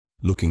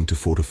Looking to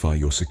fortify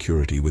your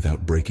security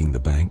without breaking the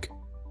bank?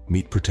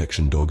 Meet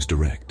Protection Dogs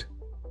Direct.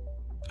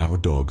 Our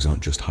dogs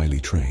aren't just highly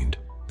trained,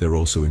 they're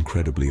also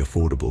incredibly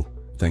affordable,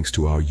 thanks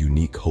to our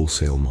unique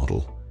wholesale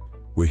model.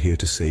 We're here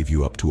to save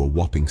you up to a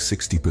whopping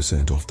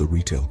 60% off the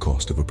retail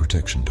cost of a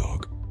protection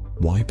dog.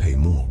 Why pay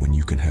more when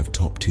you can have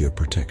top-tier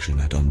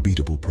protection at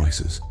unbeatable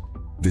prices?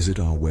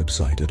 Visit our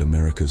website at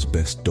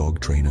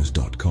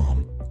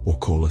americasbestdogtrainers.com or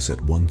call us at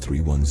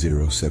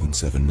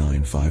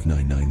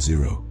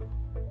 1310-779-5990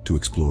 to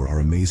explore our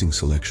amazing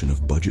selection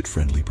of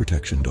budget-friendly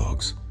protection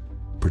dogs.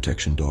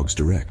 Protection Dogs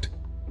Direct,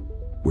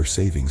 where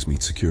savings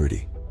meet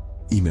security.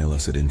 Email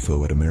us at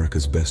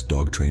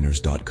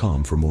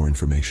info@americasbestdogtrainers.com for more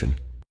information.